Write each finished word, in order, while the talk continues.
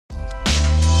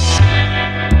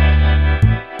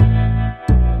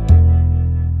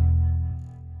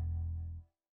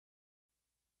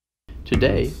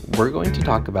Today, we're going to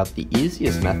talk about the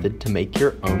easiest method to make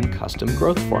your own custom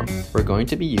growth form. We're going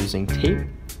to be using tape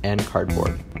and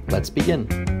cardboard. Let's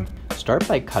begin. Start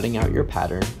by cutting out your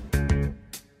pattern.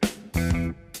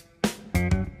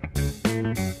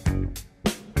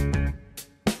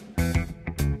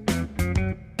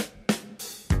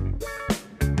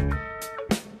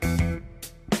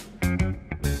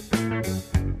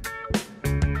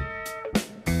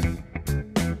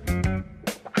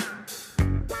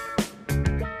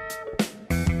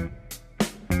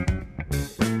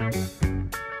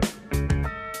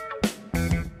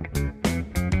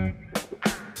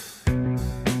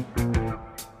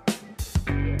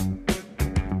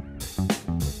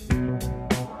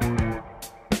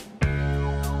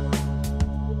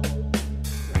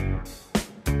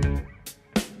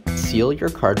 Seal your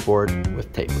cardboard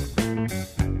with tape.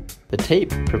 The tape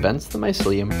prevents the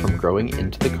mycelium from growing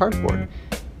into the cardboard.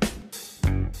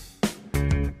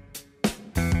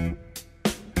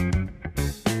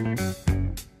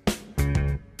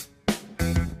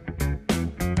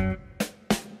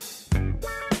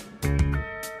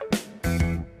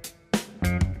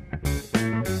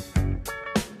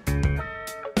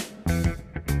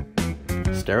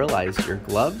 Sterilize your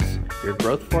gloves, your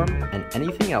growth form, and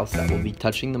anything else that will be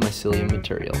touching the mycelium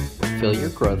material. Fill your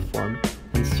growth form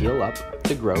and seal up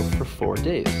to grow for 4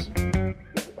 days.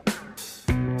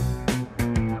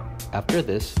 After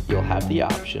this, you'll have the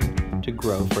option to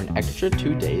grow for an extra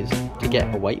 2 days to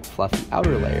get a white fluffy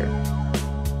outer layer.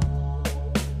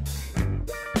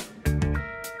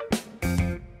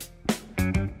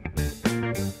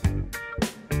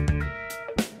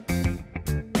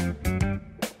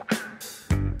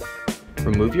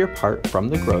 Remove your part from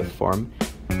the growth form,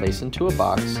 place into a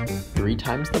box 3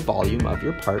 times the volume of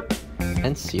your part,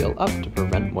 and seal up to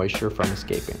prevent moisture from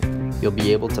escaping. You'll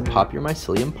be able to pop your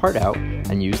mycelium part out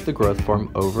and use the growth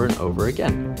form over and over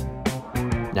again.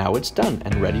 Now it's done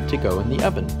and ready to go in the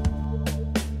oven.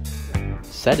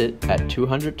 Set it at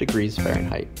 200 degrees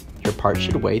Fahrenheit. Your part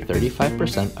should weigh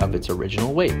 35% of its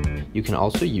original weight. You can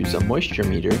also use a moisture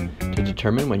meter to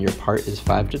determine when your part is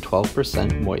 5 to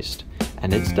 12% moist,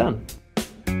 and it's done.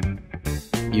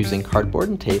 Using cardboard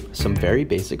and tape, some very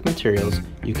basic materials,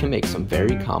 you can make some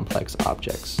very complex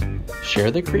objects. Share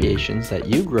the creations that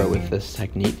you grow with this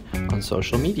technique on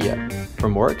social media. For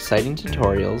more exciting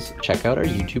tutorials, check out our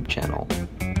YouTube channel.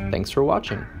 Thanks for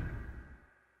watching.